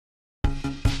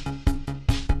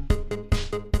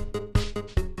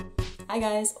Hi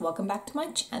guys, welcome back to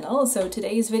my channel. So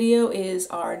today's video is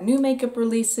our new makeup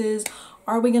releases.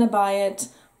 Are we gonna buy it?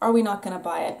 Are we not gonna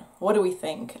buy it? What do we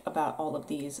think about all of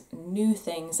these new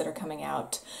things that are coming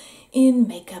out in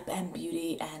makeup and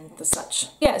beauty and the such?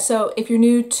 Yeah, so if you're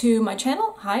new to my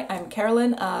channel, hi, I'm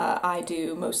Carolyn. I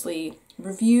do mostly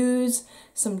reviews,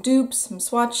 some dupes, some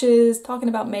swatches, talking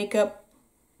about makeup,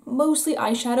 mostly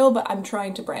eyeshadow, but I'm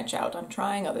trying to branch out. I'm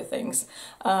trying other things.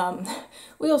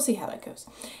 We'll see how that goes.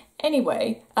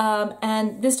 Anyway,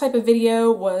 and this type of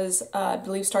video was, I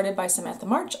believe, started by Samantha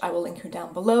March. I will link her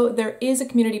down below. There is a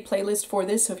community playlist for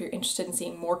this, so if you're interested in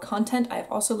seeing more content, I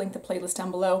have also linked the playlist down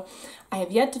below. I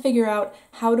have yet to figure out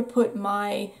how to put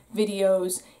my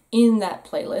videos in that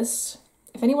playlist.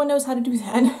 If anyone knows how to do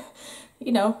that,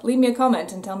 you know, leave me a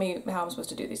comment and tell me how I'm supposed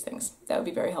to do these things. That would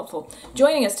be very helpful.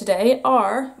 Joining us today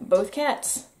are both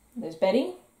cats. There's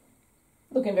Betty,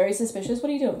 looking very suspicious.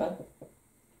 What are you doing, bud?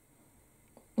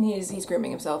 And he's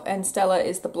grooming himself. And Stella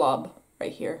is the blob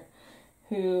right here,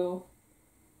 who,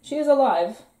 she is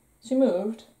alive. She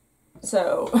moved.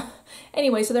 So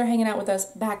anyway, so they're hanging out with us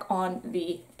back on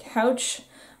the couch.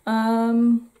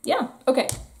 Yeah, okay.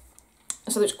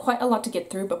 So there's quite a lot to get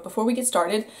through, but before we get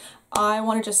started, I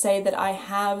want to just say that I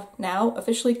have now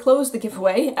officially closed the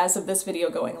giveaway as of this video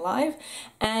going live,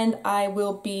 and I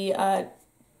will be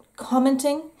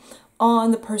commenting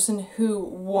on the person who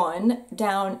won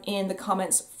down in the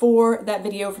comments for that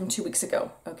video from 2 weeks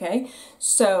ago, okay?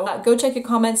 So go check your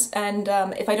comments, and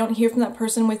if I don't hear from that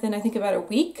person within, I think, about a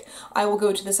week, I will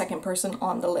go to the second person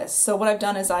on the list. So what I've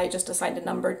done is I just assigned a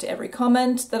number to every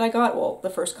comment that I got, well,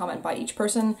 the first comment by each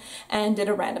person, and did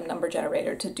a random number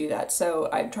generator to do that. So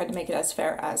I've tried to make it as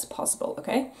fair as possible,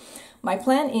 okay? My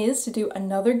plan is to do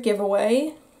another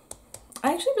giveaway.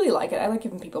 I actually really like it. I like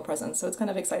giving people presents, so it's kind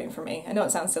of exciting for me. I know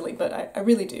it sounds silly, but I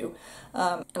really do.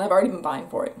 And I've already been buying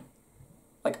for it.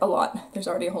 Like, a lot. There's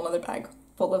already a whole other bag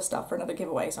full of stuff for another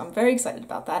giveaway, so I'm very excited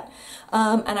about that.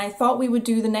 And I thought we would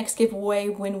do the next giveaway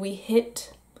when we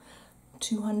hit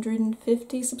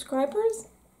 250 subscribers,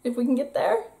 if we can get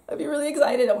there. I'd be really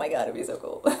excited. Oh my god, it'd be so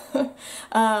cool.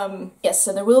 Yes,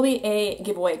 so there will be a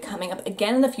giveaway coming up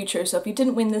again in the future, so if you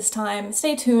didn't win this time,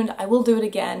 stay tuned. I will do it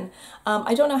again.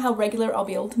 I don't know how regular I'll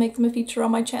be able to make them a feature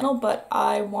on my channel, but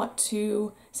I want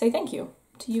to say thank you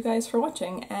to you guys for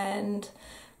watching, and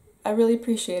I really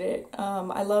appreciate it.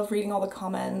 I love reading all the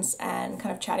comments and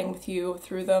kind of chatting with you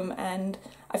through them, and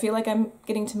I feel like I'm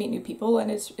getting to meet new people, and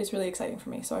it's really exciting for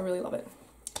me, so I really love it.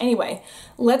 Anyway,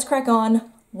 let's crack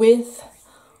on with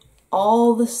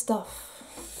all the stuff.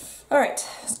 All right,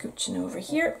 scooching over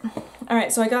here. All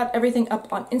right, so I got everything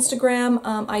up on Instagram.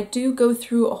 I do go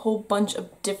through a whole bunch of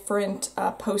different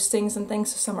postings and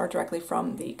things. So some are directly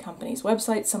from the company's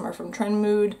website, some are from Trend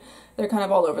Mood. They're kind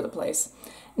of all over the place.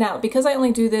 Now, because I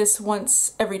only do this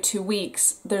once every 2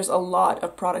 weeks, there's a lot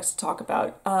of products to talk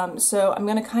about. So I'm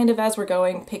gonna kind of, as we're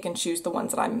going, pick and choose the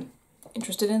ones that I'm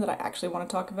interested in, that I actually want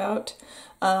to talk about.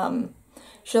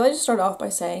 Should I just start off by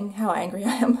saying how angry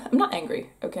I am? I'm not angry,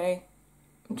 okay?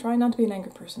 I'm trying not to be an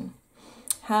angry person.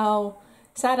 How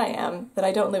sad I am that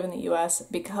I don't live in the US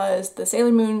because the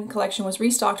Sailor Moon collection was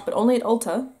restocked, but only at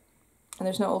Ulta, and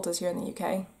there's no Ultas here in the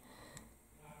UK.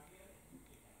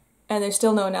 And there's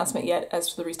still no announcement yet as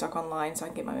for the restock online, so I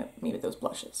can get me with those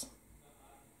blushes.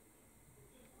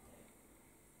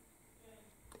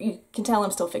 You can tell I'm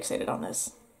still fixated on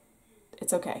this.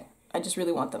 It's okay. I just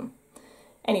really want them.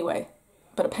 Anyway.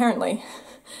 But apparently,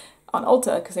 on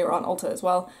Ulta, because they were on Ulta as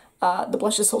well, the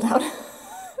blushes sold out.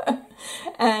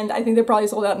 And I think they're probably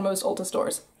sold out in most Ulta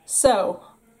stores. So,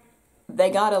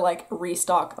 they gotta, like,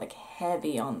 restock, like,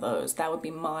 heavy on those. That would be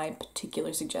my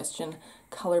particular suggestion.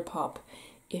 Colourpop,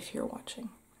 if you're watching,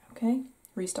 okay?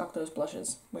 Restock those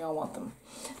blushes. We all want them.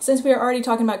 Since we are already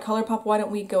talking about Colourpop, why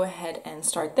don't we go ahead and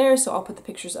start there? So I'll put the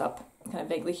pictures up kind of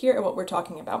vaguely here of what we're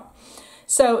talking about.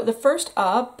 So the first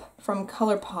up from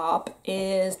Colourpop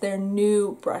is their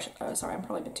new brush. Sorry, I'm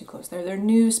probably a bit too close there. Their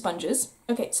new sponges.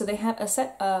 Okay, so they have a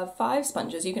set of 5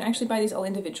 sponges. You can actually buy these all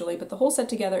individually, but the whole set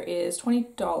together is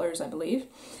 $20, I believe.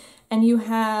 And you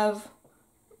have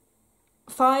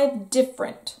 5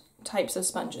 different types of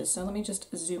sponges. So let me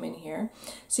just zoom in here.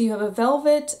 So you have a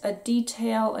velvet, a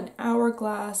detail, an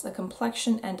hourglass, a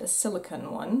complexion, and a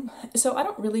silicone one. So I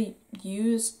don't really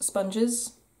use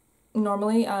sponges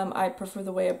normally. I prefer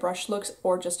the way a brush looks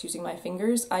or just using my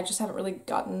fingers. I just haven't really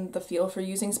gotten the feel for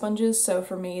using sponges, so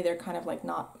for me they're kind of like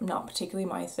not particularly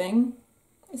my thing.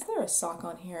 Is there a sock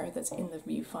on here that's in the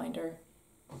viewfinder?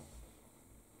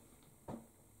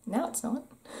 No, it's not.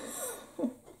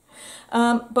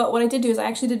 But what I did do is I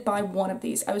actually did buy one of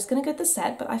these. I was gonna get the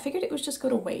set, but I figured it was just go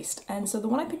to waste. And so the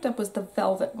one I picked up was the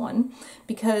velvet one,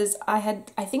 because I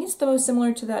think it's the most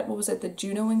similar to that, what was it, the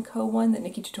Juno & Co one that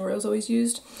Nikki Tutorials always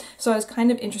used. So I was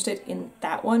kind of interested in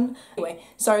that one. Anyway,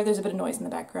 sorry there's a bit of noise in the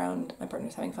background. My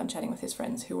partner's having fun chatting with his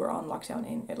friends who are on lockdown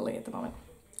in Italy at the moment.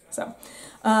 So,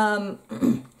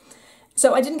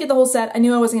 so I didn't get the whole set. I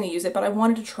knew I wasn't going to use it, but I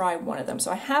wanted to try one of them.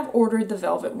 So I have ordered the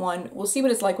velvet one. We'll see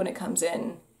what it's like when it comes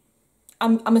in.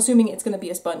 I'm assuming it's going to be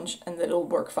a sponge and that it'll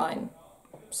work fine.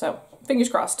 So fingers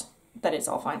crossed that it's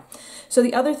all fine. So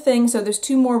the other thing, so there's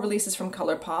two more releases from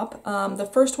Colourpop. The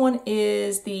first one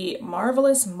is the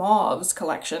Marvelous Mauves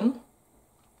collection.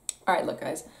 All right, look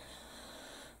guys.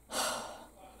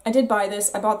 I did buy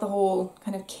this. I bought the whole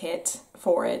kind of kit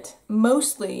for it,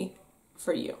 mostly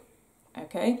for you.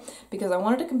 Okay, because I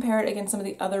wanted to compare it against some of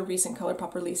the other recent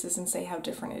Colourpop releases and say how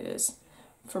different it is.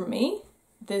 For me,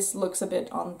 this looks a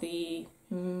bit on the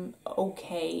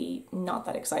okay, not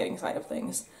that exciting side of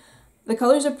things. The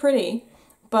colors are pretty,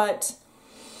 but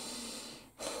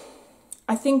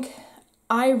I think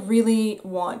I really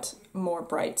want more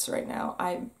brights right now.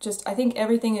 I think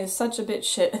everything is such a bit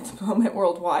shit at the moment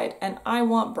worldwide, and I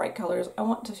want bright colors. I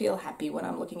want to feel happy when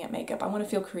I'm looking at makeup. I want to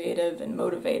feel creative and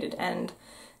motivated, and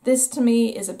this to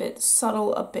me is a bit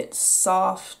subtle, a bit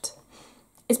soft.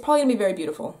 It's probably gonna be very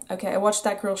beautiful. Okay, I watched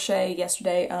that girl Shay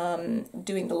yesterday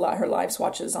doing her live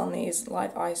swatches on these,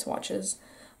 live eye swatches.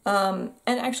 And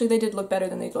actually they did look better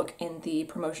than they look in the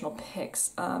promotional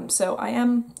pics. So I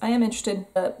am interested.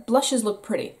 Blushes look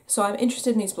pretty, so I'm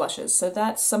interested in these blushes. So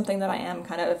that's something that I am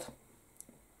kind of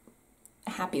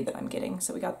happy that I'm getting.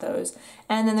 So we got those.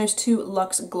 And then there's two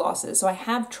Luxe glosses. So I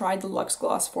have tried the Luxe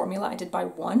gloss formula. I did buy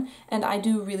one and I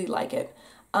do really like it.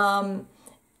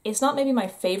 It's not maybe my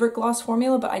favorite gloss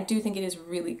formula, but I do think it is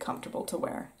really comfortable to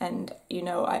wear. And you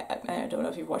know, I don't know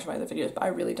if you've watched my other videos, but I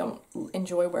really don't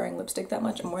enjoy wearing lipstick that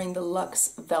much. I'm wearing the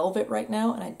Luxe Velvet right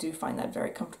now, and I do find that very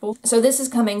comfortable. So this is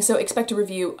coming, so expect a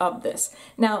review of this.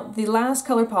 Now, the last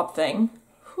Colourpop thing,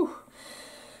 whew,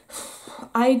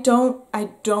 I don't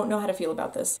know how to feel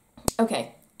about this.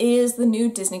 Okay, is the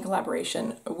new Disney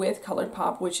collaboration with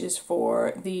Colourpop, which is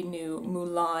for the new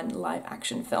Mulan live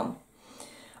action film.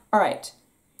 All right.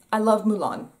 I love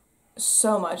Mulan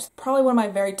so much. Probably one of my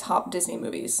very top Disney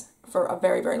movies for a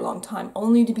very, very long time,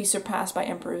 only to be surpassed by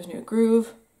Emperor's New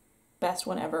Groove. Best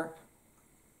one ever.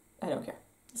 I don't care.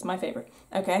 It's my favorite.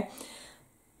 Okay.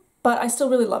 But I still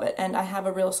really love it, and I have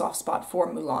a real soft spot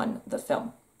for Mulan, the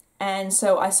film. And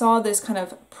so I saw this kind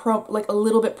of like a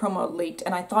little bit promo leaked,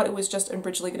 and I thought it was just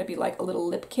originally going to be like a little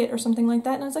lip kit or something like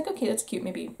that. And I was like, okay, that's cute.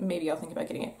 Maybe I'll think about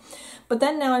getting it. But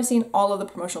then now I've seen all of the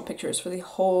promotional pictures for the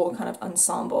whole kind of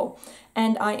ensemble,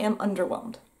 and I am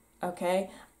underwhelmed.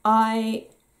 Okay, I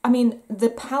mean,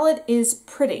 the palette is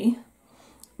pretty,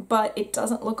 but it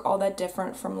doesn't look all that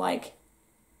different from like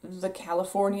the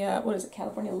California, what is it?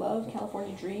 California Love,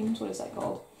 California Dreams. What is that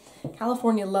called?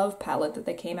 California Love palette that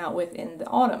they came out with in the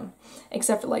autumn,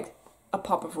 except for like a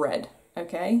pop of red,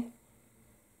 okay?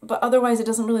 But otherwise it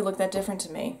doesn't really look that different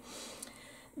to me.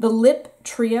 The lip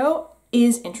trio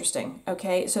is interesting,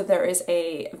 okay? So there is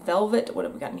a velvet, what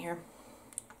have we got in here?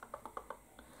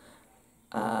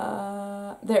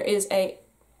 There is a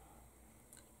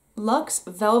Luxe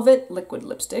Velvet Liquid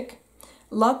Lipstick,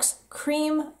 Luxe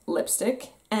Cream Lipstick,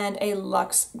 and a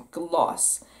Luxe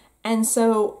Gloss. And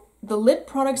so the lip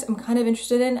products I'm kind of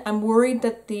interested in. I'm worried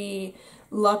that the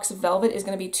Luxe Velvet is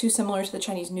going to be too similar to the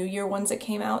Chinese New Year ones that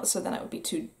came out, so then it would be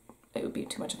too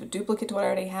much of a duplicate to what I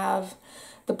already have.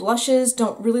 The blushes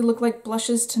don't really look like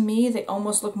blushes to me. They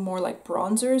almost look more like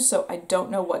bronzers, so I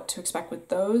don't know what to expect with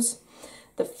those.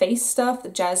 The face stuff, the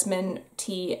Jasmine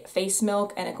Tea Face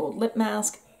Milk and a gold lip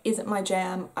mask, isn't my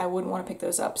jam. I wouldn't want to pick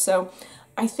those up. So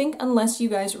I think unless you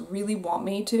guys really want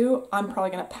me to, I'm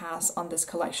probably going to pass on this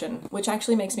collection, which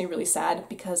actually makes me really sad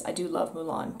because I do love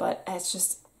Mulan, but it's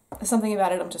just something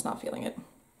about it, I'm just not feeling it.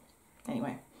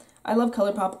 Anyway, I love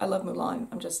Colourpop, I love Mulan,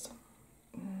 I'm just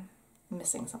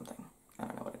missing something. I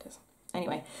don't know what it is.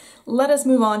 Anyway, let us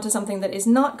move on to something that is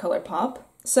not Colourpop.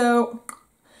 So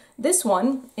this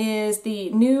one is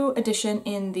the new addition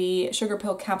in the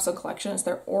Sugarpill Capsule collection. It's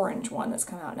their orange one that's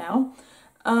come out now.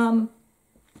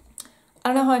 I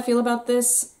don't know how I feel about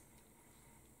this.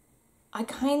 I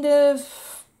kind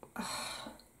of,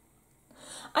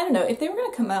 I don't know, if they were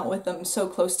going to come out with them so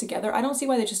close together, I don't see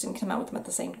why they just didn't come out with them at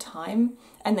the same time,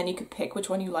 and then you could pick which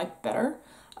one you like better.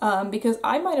 Because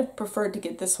I might have preferred to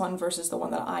get this one versus the one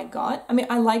that I got. I mean,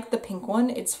 I like the pink one,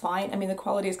 it's fine. I mean, the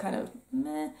quality is kind of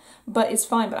meh, but it's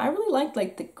fine. But I really liked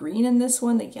like the green in this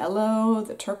one, the yellow,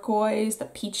 the turquoise, the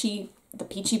peachy the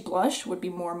peachy blush would be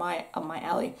more my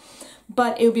alley.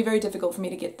 But it would be very difficult for me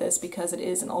to get this because it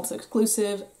is an Ulta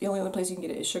exclusive. The only other place you can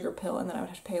get it is Sugarpill, and then I would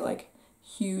have to pay like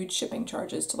huge shipping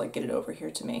charges to like get it over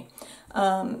here to me.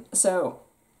 So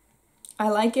I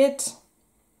like it,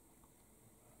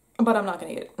 but I'm not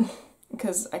gonna get it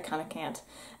because I kind of can't,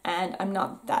 and I'm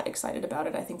not that excited about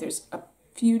it. I think there's a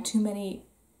few too many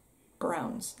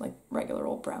browns, like regular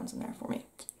old browns in there for me.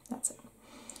 That's it.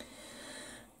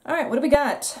 All right, what do we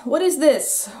got? What is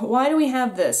this? Why do we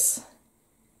have this?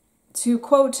 To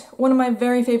quote one of my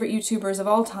very favorite YouTubers of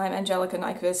all time, Angelica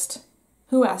Nyquist,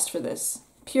 who asked for this?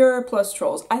 Pur plus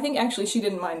Trolls. I think actually she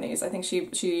didn't mind these. I think she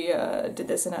did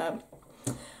this in a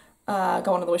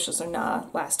Go on to the Wishlist or Nah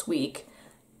last week.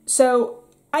 So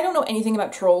I don't know anything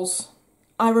about Trolls.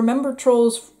 I remember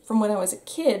Trolls from when I was a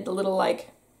kid, the little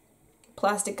like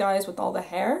plastic guys with all the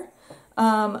hair.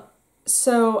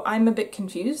 So I'm a bit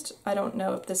confused. I don't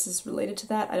know if this is related to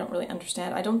that. I don't really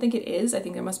understand. I don't think it is. I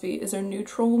think there must be, is there new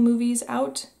Troll movies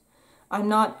out? I'm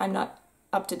not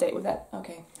up to date with that.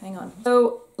 Okay, hang on.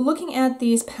 So looking at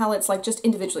these palettes like just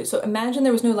individually, so imagine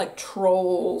there was no like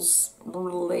Trolls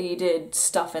related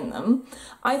stuff in them.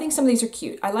 I think some of these are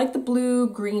cute. I like the blue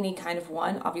greeny kind of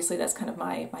one. Obviously that's kind of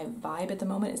my vibe at the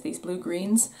moment, is these blue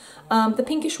greens. The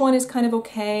pinkish one is kind of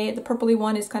okay. The purpley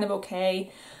one is kind of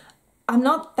okay. I'm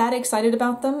not that excited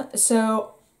about them,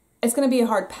 so it's going to be a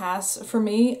hard pass for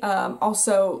me.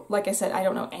 Also, like I said, I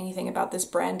don't know anything about this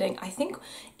branding. I think,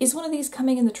 is one of these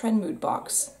coming in the Trend Mood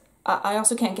box? I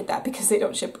also can't get that because they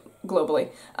don't ship globally.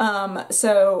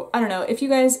 So I don't know, if you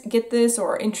guys get this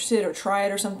or are interested or try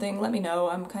it or something, let me know.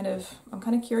 I'm kind of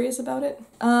curious about it.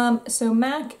 So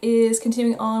MAC is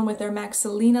continuing on with their MAC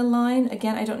Selena line.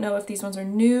 Again, I don't know if these ones are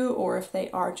new or if they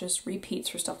are just repeats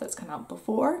for stuff that's come out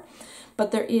before.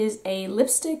 But there is a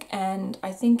lipstick and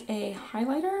I think a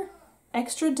highlighter,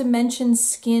 extra dimension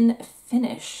skin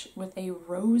finish with a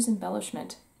rose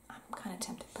embellishment. I'm kind of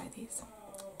tempted by these.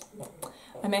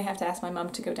 I may have to ask my mom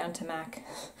to go down to MAC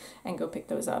and go pick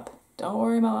those up. Don't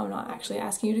worry, Mom, I'm not actually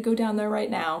asking you to go down there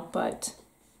right now, but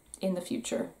in the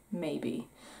future, maybe.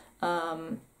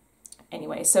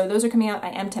 Anyway, so those are coming out. I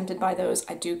am tempted by those.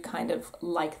 I do kind of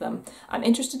like them. I'm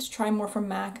interested to try more from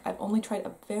MAC. I've only tried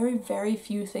a very, very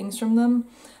few things from them.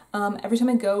 Every time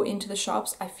I go into the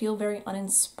shops, I feel very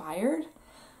uninspired.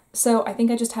 So I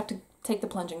think I just have to take the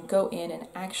plunge and go in and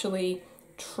actually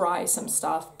try some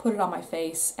stuff, put it on my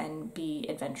face, and be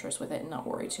adventurous with it and not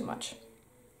worry too much.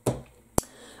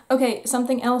 Okay,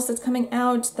 something else that's coming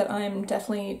out that I'm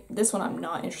definitely, this one I'm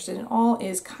not interested in all,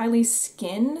 is Kylie's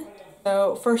Skin.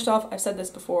 So first off, I've said this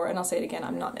before and I'll say it again,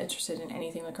 I'm not interested in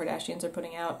anything the Kardashians are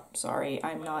putting out. Sorry,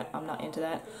 I'm not into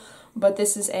that. But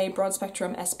this is a broad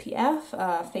spectrum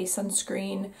SPF face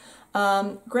sunscreen.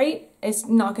 Great. It's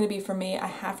not going to be for me. I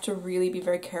have to really be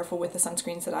very careful with the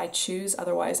sunscreens that I choose,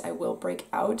 otherwise I will break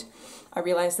out. I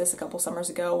realized this a couple summers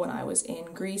ago when I was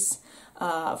in Greece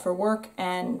for work,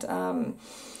 and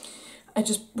I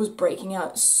just was breaking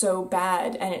out so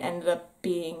bad, and it ended up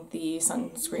being the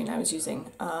sunscreen I was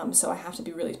using. So I have to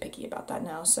be really picky about that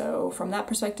now. So from that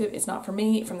perspective, it's not for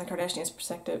me. From the Kardashians'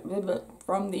 perspective,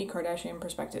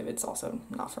 it's also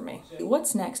not for me.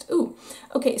 What's next? Ooh,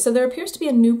 okay, so there appears to be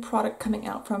a new product coming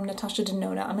out from Natasha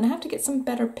Denona. I'm gonna have to get some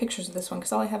better pictures of this one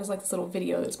because all I have is like this little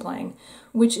video that's playing,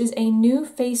 which is a new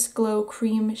Face Glow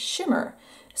Cream Shimmer.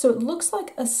 So it looks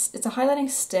like it's a highlighting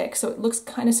stick, so it looks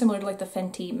kind of similar to like the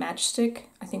Fenty Matchstick,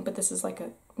 I think, but this is like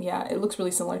a, yeah, it looks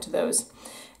really similar to those.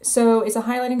 So it's a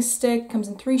highlighting stick, comes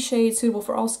in 3 shades, suitable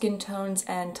for all skin tones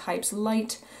and types: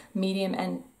 light, medium,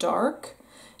 and dark.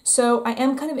 So I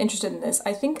am kind of interested in this.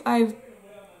 I think I've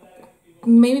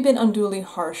maybe been unduly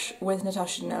harsh with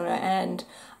Natasha Denona, and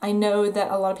I know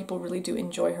that a lot of people really do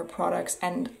enjoy her products,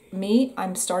 and me,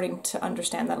 I'm starting to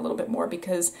understand that a little bit more,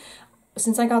 because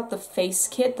since I got the face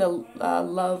kit, the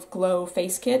Love Glow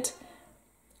face kit,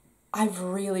 I've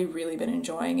really been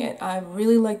enjoying it. I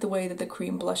really like the way that the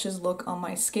cream blushes look on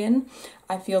my skin.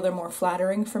 I feel they're more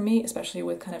flattering for me, especially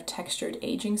with kind of textured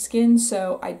aging skin,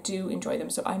 so I do enjoy them.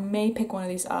 So I may pick one of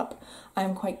these up.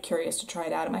 I'm quite curious to try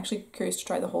it out. I'm actually curious to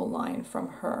try the whole line from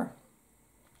her.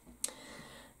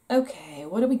 Okay,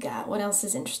 what do we got? What else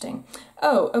is interesting?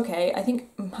 Oh, okay, I think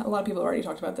a lot of people already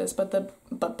talked about this,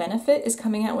 but Benefit is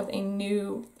coming out with a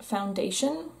new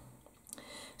foundation.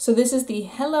 So this is the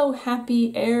Hello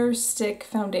Happy Air Stick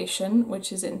Foundation,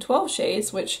 which is in 12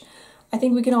 shades, which I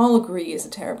think we can all agree is a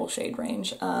terrible shade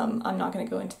range. I'm not going to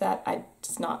go into that.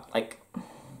 It's not like...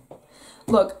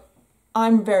 Look,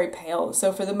 I'm very pale,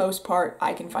 so for the most part,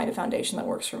 I can find a foundation that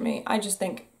works for me. I just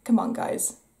think, come on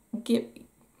guys,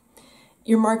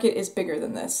 your market is bigger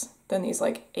than this. than these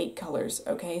like 8 colors,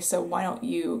 okay? So why don't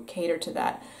you cater to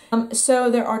that?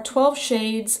 So there are 12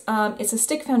 shades. It's a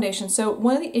stick foundation. So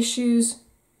one of the issues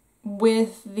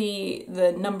with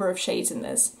the number of shades in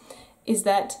this is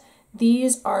that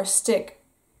these are stick,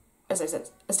 as I said,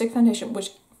 a stick foundation,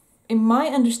 which in my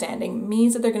understanding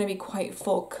means that they're going to be quite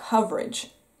full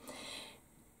coverage,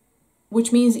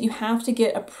 which means that you have to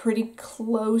get a pretty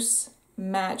close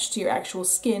match to your actual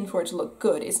skin for it to look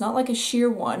good. It's not like a sheer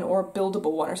one or a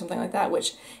buildable one or something like that,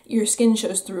 which your skin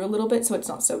shows through a little bit, so it's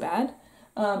not so bad.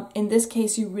 In this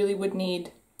case, you really would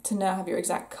need to now have your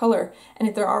exact color, and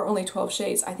if there are only 12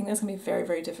 shades, I think that's gonna be very,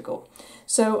 very difficult.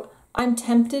 So I'm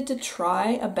tempted to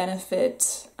try a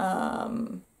Benefit.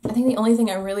 I think the only thing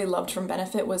I really loved from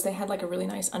Benefit was they had like a really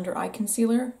nice under eye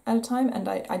concealer at a time, and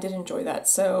I did enjoy that.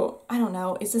 So I don't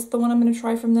know, is this the one I'm gonna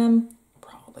try from them?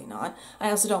 Probably not. I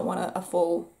also don't want a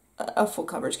full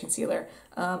coverage concealer.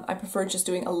 I prefer just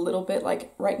doing a little bit,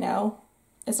 like right now.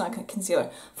 It's not concealer,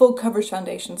 full coverage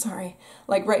foundation, sorry.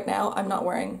 Like right now, I'm not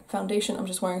wearing foundation, I'm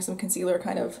just wearing some concealer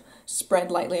kind of spread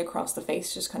lightly across the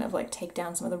face, just kind of like take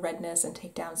down some of the redness and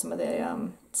take down some of the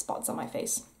spots on my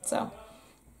face. So,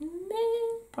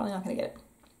 probably not gonna get it.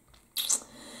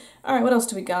 All right, what else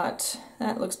do we got?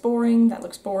 That looks boring, that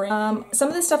looks boring. Some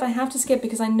of this stuff I have to skip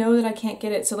because I know that I can't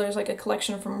get it. So there's like a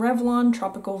collection from Revlon,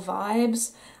 Tropical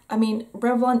Vibes. I mean,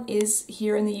 Revlon is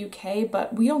here in the UK,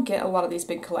 but we don't get a lot of these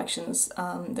big collections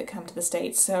that come to the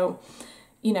States. So,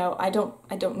 you know, I don't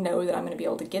know that I'm going to be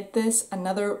able to get this.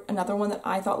 Another one that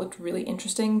I thought looked really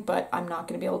interesting, but I'm not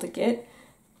going to be able to get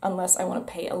unless I want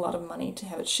to pay a lot of money to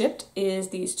have it shipped, is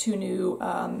these 2 new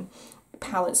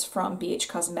palettes from ABH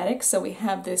Cosmetics. So we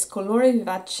have this Colori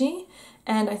Vivaci,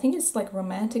 and I think it's like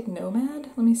Romantic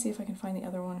Nomad. Let me see if I can find the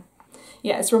other one.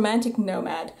 Yeah, it's Romantic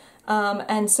Nomad.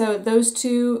 And so those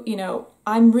two, you know,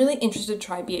 I'm really interested to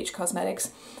try ABH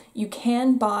Cosmetics. You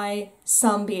can buy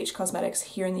some ABH Cosmetics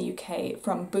here in the UK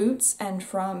from Boots and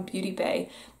from Beauty Bay,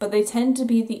 but they tend to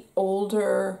be the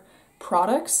older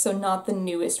products, so not the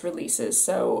newest releases.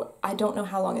 So I don't know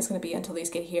how long it's going to be until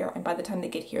these get here, and by the time they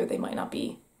get here, they might not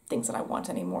be things that I want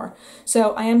anymore.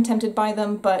 So I am tempted by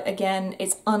them, but again,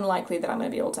 it's unlikely that I'm going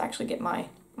to be able to actually get my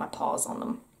paws on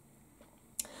them.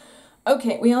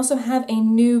 Okay, we also have a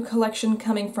new collection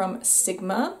coming from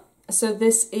Sigma. So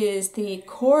this is the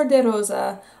Cor de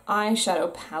Rosa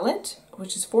eyeshadow palette,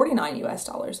 which is $49 US.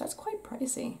 That's quite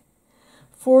pricey.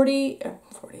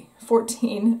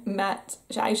 14 matte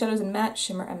eyeshadows in matte,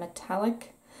 shimmer, and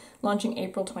metallic, launching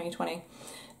April 2020.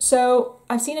 So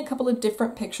I've seen a couple of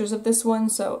different pictures of this one.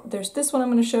 So there's this one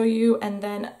I'm going to show you, and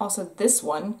then also this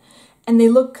one. And they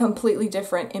look completely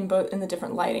different in the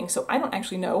different lighting. So I don't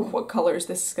actually know what colors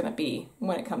this is going to be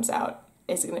when it comes out.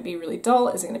 Is it going to be really dull?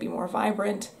 Is it going to be more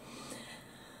vibrant?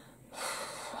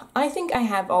 I think I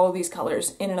have all of these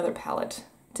colors in another palette,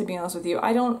 to be honest with you.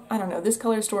 I don't know. This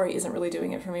color story isn't really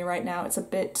doing it for me right now. It's a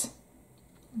bit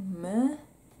meh.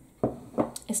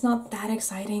 It's not that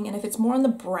exciting. And if it's more on the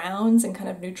browns and kind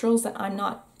of neutrals, then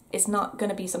it's not going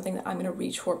to be something that I'm going to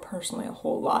reach for personally a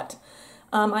whole lot.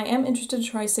 I am interested to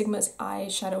try Sigma's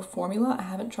eyeshadow formula. I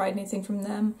haven't tried anything from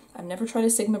them. I've never tried a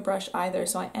Sigma brush either,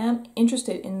 so I am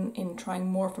interested in trying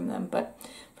more from them. But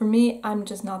for me, I'm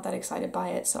just not that excited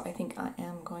by it, so I think I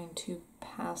am going to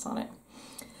pass on it.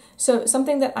 So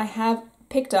something that I have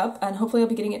picked up, and hopefully I'll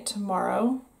be getting it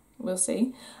tomorrow, we'll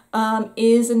see,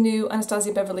 is a new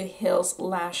Anastasia Beverly Hills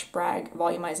Lash Brag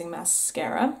Volumizing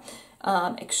Mascara.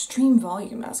 Extreme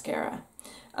Volume Mascara.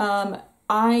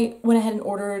 I went ahead and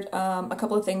ordered a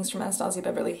couple of things from Anastasia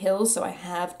Beverly Hills, so I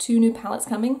have 2 new palettes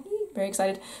coming. Very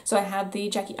excited. So I have the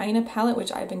Jackie Aina palette,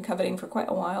 which I've been coveting for quite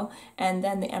a while, and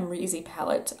then the Amrezy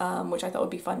palette, which I thought would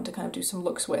be fun to kind of do some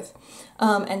looks with.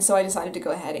 And so I decided to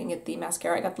go ahead and get the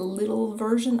mascara. I got the little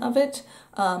version of it,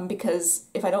 because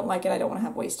if I don't like it, I don't want to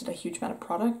have wasted a huge amount of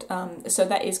product. So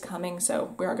that is coming,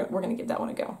 so we're gonna give that one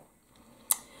a go.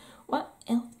 What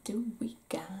else do we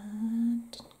got?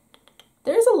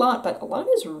 There's a lot, but a lot of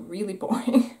it is really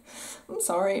boring. I'm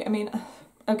sorry. I mean,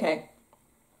 okay.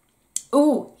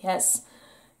 Ooh, yes.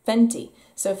 Fenty.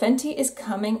 So Fenty is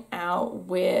coming out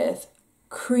with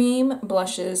cream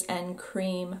blushes and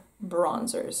cream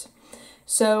bronzers.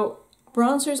 So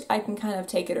bronzers, I can kind of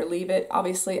take it or leave it.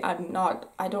 Obviously, I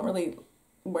don't really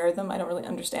wear them. I don't really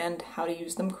understand how to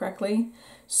use them correctly.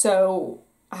 So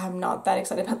I'm not that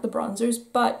excited about the bronzers,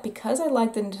 but because I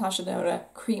like the Natasha Denona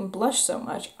cream blush so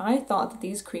much, I thought that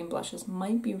these cream blushes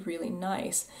might be really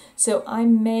nice. So I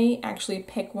may actually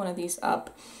pick one of these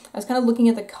up. I was kind of looking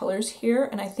at the colors here,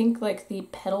 and I think like the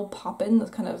Petal Poppin', the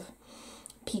kind of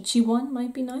peachy one,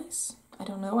 might be nice. I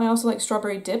don't know. I also like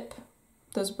Strawberry Dip.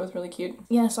 Those are both really cute.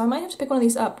 Yeah, so I might have to pick one of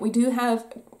these up. We do have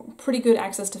pretty good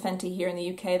access to Fenty here in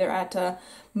the UK. They're at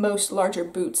most larger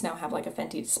boots now have like a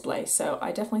Fenty display, so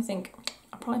I definitely think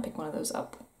I'll probably pick one of those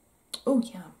up. Oh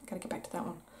yeah, gotta get back to that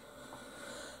one.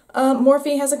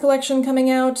 Morphe has a collection coming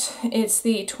out. It's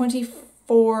the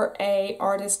 24A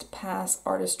Artist Pass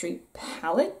Artistry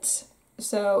palette.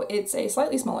 So it's a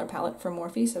slightly smaller palette from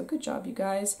Morphe, so good job, you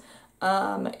guys.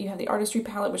 You have the Artistry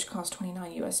palette, which costs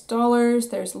 $29 US.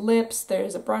 There's lips,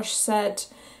 there's a brush set,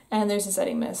 and there's a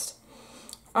setting mist.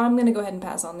 I'm gonna go ahead and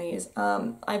pass on these.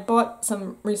 I bought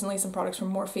recently some products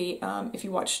from Morphe. If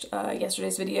you watched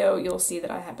yesterday's video, you'll see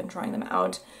that I have been trying them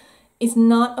out. It's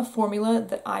not a formula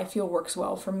that I feel works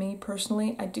well for me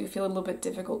personally. I do feel a little bit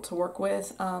difficult to work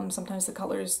with. Sometimes the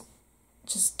colors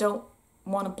just don't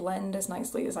want to blend as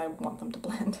nicely as I want them to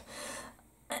blend.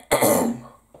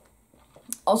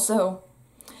 Also,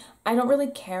 I don't really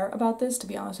care about this, to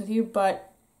be honest with you,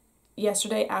 but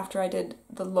yesterday after I did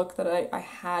the look that I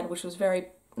had, which was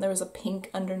there was a pink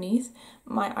underneath,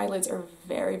 my eyelids are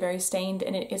very, very stained,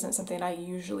 and it isn't something I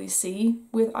usually see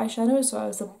with eyeshadows, so I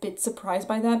was a bit surprised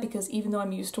by that, because even though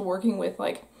I'm used to working with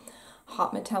like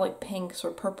hot metallic pinks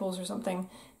or purples or something,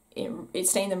 it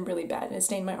stained them really bad, and it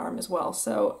stained my arm as well,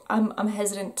 so I'm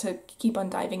hesitant to keep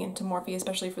on diving into Morphe,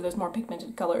 especially for those more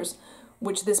pigmented colors,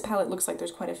 which this palette looks like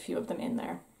there's quite a few of them in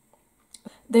there.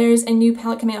 There's a new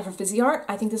palette coming out for Viseart.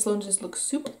 I think this one just looks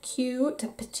super cute.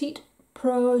 Petit,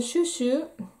 Pro, Chou.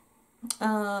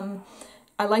 I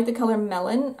like the color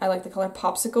Melon. I like the color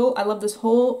Popsicle. I love this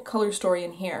whole color story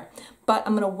in here, but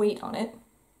I'm gonna wait on it,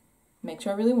 make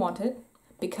sure I really want it,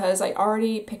 because I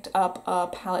already picked up a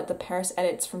palette, the Paris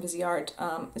Edits from Viseart.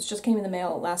 It just came in the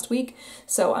mail last week,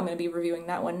 so I'm gonna be reviewing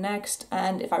that one next,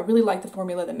 and if I really like the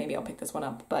formula, then maybe I'll pick this one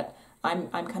up, but I'm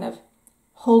kind of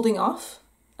holding off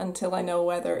until I know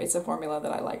whether it's a formula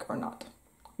that I like or not.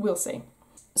 We'll see.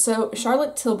 So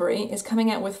Charlotte Tilbury is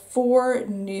coming out with 4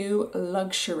 new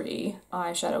luxury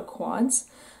eyeshadow quads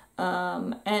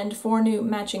and 4 new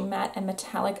matching matte and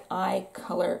metallic eye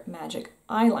color magic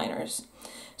eyeliners.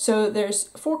 So there's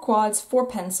 4 quads, 4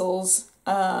 pencils,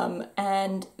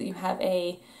 and you have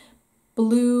a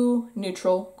blue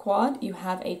neutral quad, you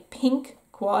have a pink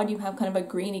quad, you have kind of a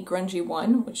greeny grungy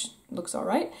one, which looks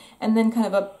alright, and then kind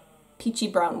of a peachy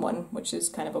brown one, which is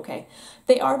kind of okay.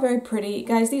 They are very pretty.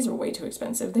 Guys, these are way too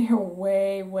expensive. They are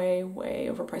way, way, way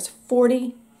overpriced.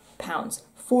 £40.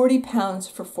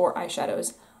 £40 for 4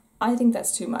 eyeshadows. I think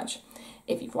that's too much.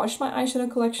 If you've watched my eyeshadow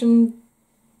collection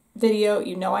video,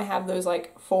 you know I have those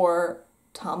like 4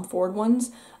 Tom Ford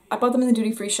ones. I bought them in the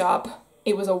duty-free shop.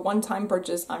 It was a one-time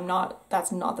purchase.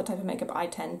 That's not the type of makeup I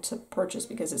tend to purchase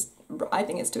because I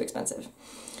think it's too expensive.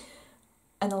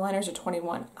 And the liners are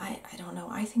 21. I don't know.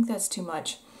 I think that's too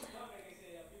much.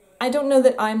 I don't know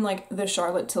that I'm like the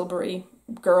Charlotte Tilbury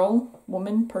girl,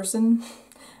 woman, person.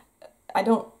 I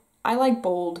like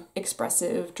bold,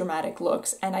 expressive, dramatic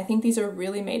looks, and I think these are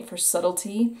really made for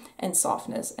subtlety and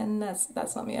softness, and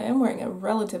that's not me. I am wearing a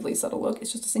relatively subtle look.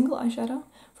 It's just a single eyeshadow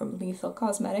from Lethal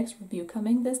Cosmetics, review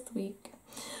coming this week.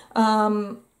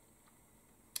 Yeah,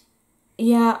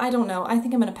 I don't know. I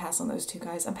think I'm gonna pass on those two,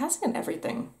 guys. I'm passing on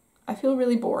everything. I feel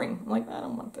really boring. I'm like, I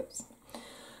don't want this.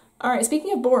 Alright,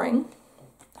 speaking of boring,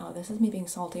 oh, this is me being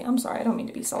salty. I'm sorry, I don't mean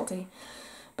to be salty.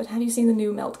 But have you seen the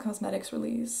new Melt Cosmetics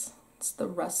release? It's the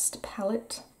Rust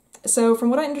palette. So from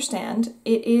what I understand,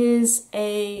 it is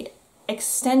a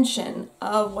extension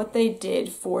of what they did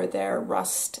for their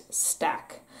Rust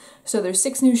stack. So there's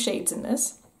 6 new shades in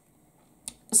this.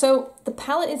 So the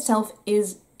palette itself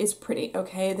is pretty,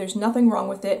 okay? There's nothing wrong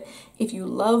with it. If you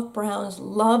love browns,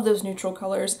 love those neutral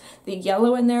colors, the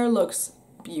yellow in there looks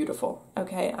beautiful,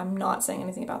 okay? I'm not saying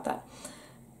anything about that.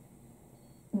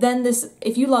 Then this,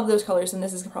 if you love those colors, then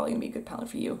this is probably gonna be a good palette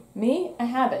for you. Me, I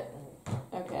have it,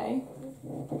 okay?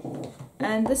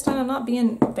 And this time I'm not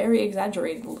being very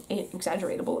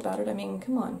exaggeratable about it. I mean,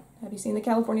 come on. Have you seen the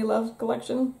California Love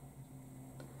collection?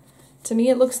 To me,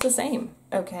 it looks the same,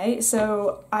 okay?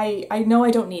 So I know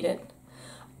I don't need it.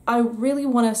 I really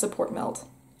want to support Melt.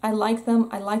 I like them.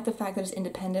 I like the fact that it's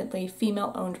independently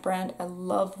female-owned brand. I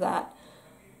love that.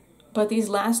 But these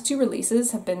last 2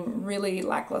 releases have been really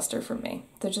lackluster for me.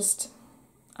 I'm just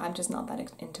not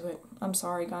that into it. I'm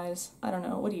sorry, guys. I don't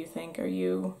know. What do you think? Are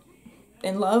you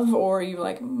in love, or are you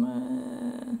like,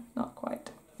 not quite?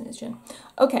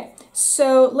 Okay,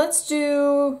 so let's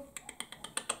just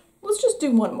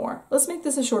do one more. Let's make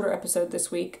this a shorter episode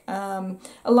this week. A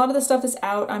lot of the stuff is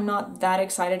out I'm not that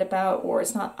excited about, or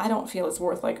I don't feel it's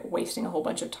worth like wasting a whole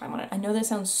bunch of time on it. I know that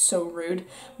sounds so rude,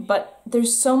 but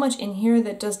there's so much in here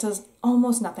that just does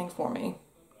almost nothing for me.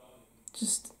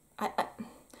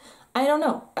 I don't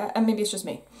know, maybe it's just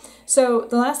me. So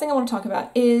the last thing I want to talk about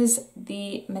is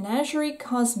the Menagerie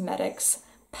Cosmetics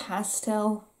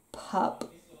Pastel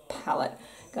Pup palette.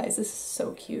 Guys, this is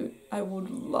so cute. I would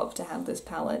love to have this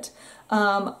palette.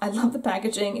 I love the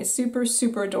packaging. It's super,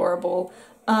 super adorable.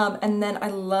 And then I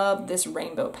love this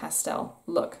rainbow pastel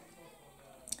look.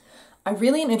 I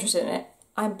really am interested in it.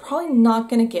 I'm probably not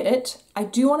going to get it. I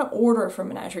do want to order from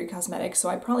Menagerie Cosmetics, so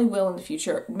I probably will in the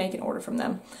future make an order from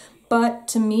them. But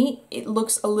to me, it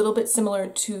looks a little bit similar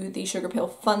to the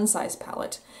Sugarpill Fun Size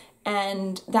palette.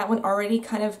 And that one already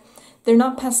kind of, they're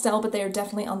not pastel, but they are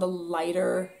definitely on the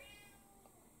lighter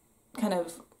kind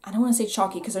of, I don't want to say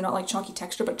chalky because they're not like chalky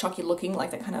texture, but chalky looking,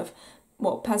 like that kind of,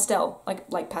 well, pastel,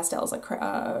 like pastels, like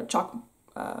chalk,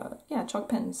 yeah, chalk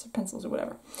pens, pencils or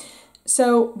whatever.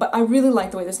 So, but I really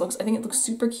like the way this looks. I think it looks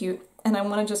super cute. And I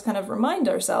want to just kind of remind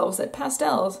ourselves that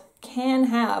pastels can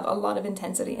have a lot of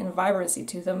intensity and vibrancy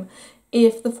to them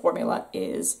if the formula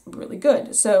is really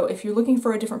good. So if you're looking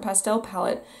for a different pastel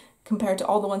palette compared to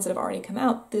all the ones that have already come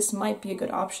out, this might be a good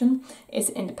option. It's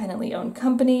an independently owned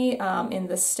company in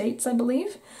the States, I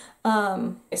believe.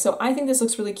 So I think this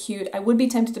looks really cute. I would be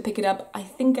tempted to pick it up. I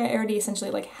think I already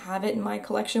essentially like have it in my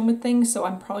collection with things, so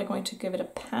I'm probably going to give it a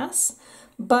pass.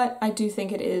 But I do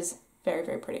think it is very,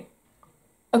 very pretty.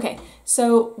 Okay,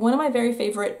 so one of my very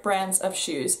favorite brands of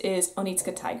shoes is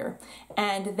Onitsuka Tiger,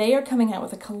 and they are coming out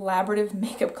with a collaborative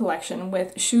makeup collection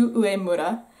with Chou,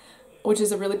 which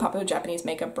is a really popular Japanese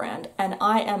makeup brand, and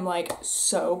I am like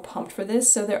so pumped for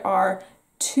this. So there are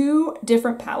 2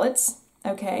 different palettes,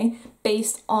 okay,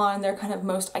 based on their kind of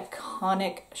most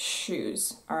iconic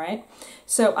shoes, all right?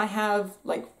 So I have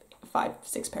like 5,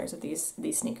 6 pairs of these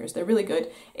sneakers. They're really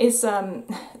good. It's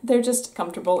they're just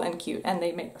comfortable and cute, and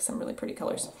they make some really pretty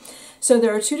colors. So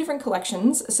there are 2 different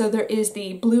collections. So there is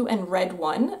the blue and red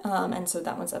one, and so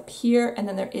that one's up here, and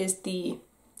then there is the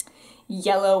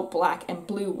yellow, black, and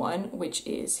blue one, which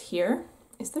is here.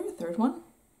 Is there a third one?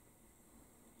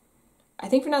 I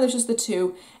think for now there's just the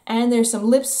 2, and there's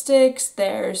some lipsticks,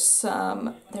 there's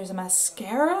a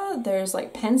mascara, there's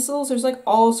like pencils, there's like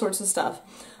all sorts of stuff.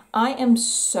 I am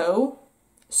so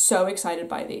excited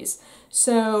by these.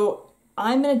 So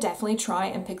I'm gonna definitely try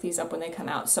and pick these up when they come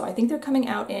out. So I think they're coming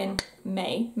out in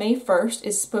May. May 1st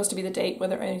is supposed to be the date,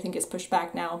 whether anything gets pushed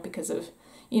back now because of,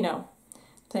 you know,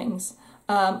 things.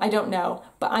 I don't know,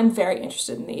 but I'm very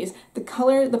interested in these. The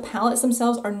color, the palettes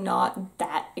themselves are not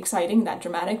that exciting, that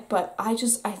dramatic, but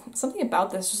something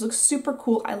about this just looks super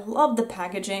cool. I love the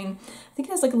packaging. I think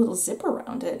it has like a little zip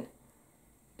around it.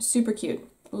 Super cute.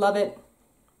 Love it.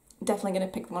 Definitely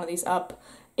gonna pick one of these up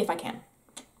if I can.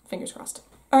 Fingers crossed.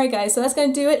 Alright guys, so that's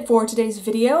gonna do it for today's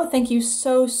video. Thank you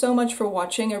so much for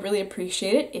watching. I really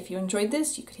appreciate it. If you enjoyed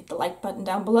this, you could hit the like button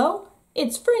down below.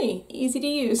 It's free, easy to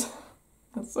use.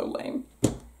 That's so lame.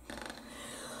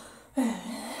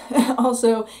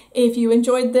 Also, if you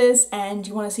enjoyed this and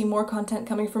you want to see more content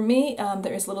coming from me,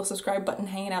 there is a little subscribe button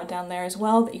hanging out down there as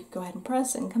well that you can go ahead and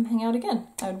press and come hang out again.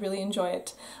 I would really enjoy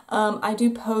it. I do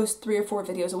post 3 or 4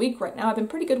 videos a week right now. I've been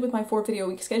pretty good with my 4 video a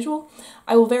week schedule.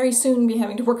 I will very soon be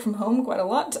having to work from home quite a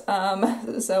lot,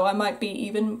 so I might be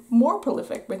even more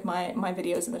prolific with my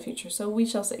videos in the future, so we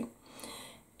shall see.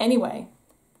 Anyway,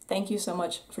 thank you so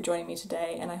much for joining me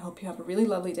today, and I hope you have a really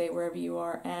lovely day wherever you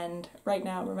are. And right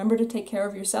now, remember to take care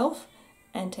of yourself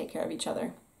and take care of each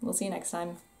other. We'll see you next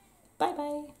time. Bye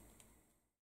bye.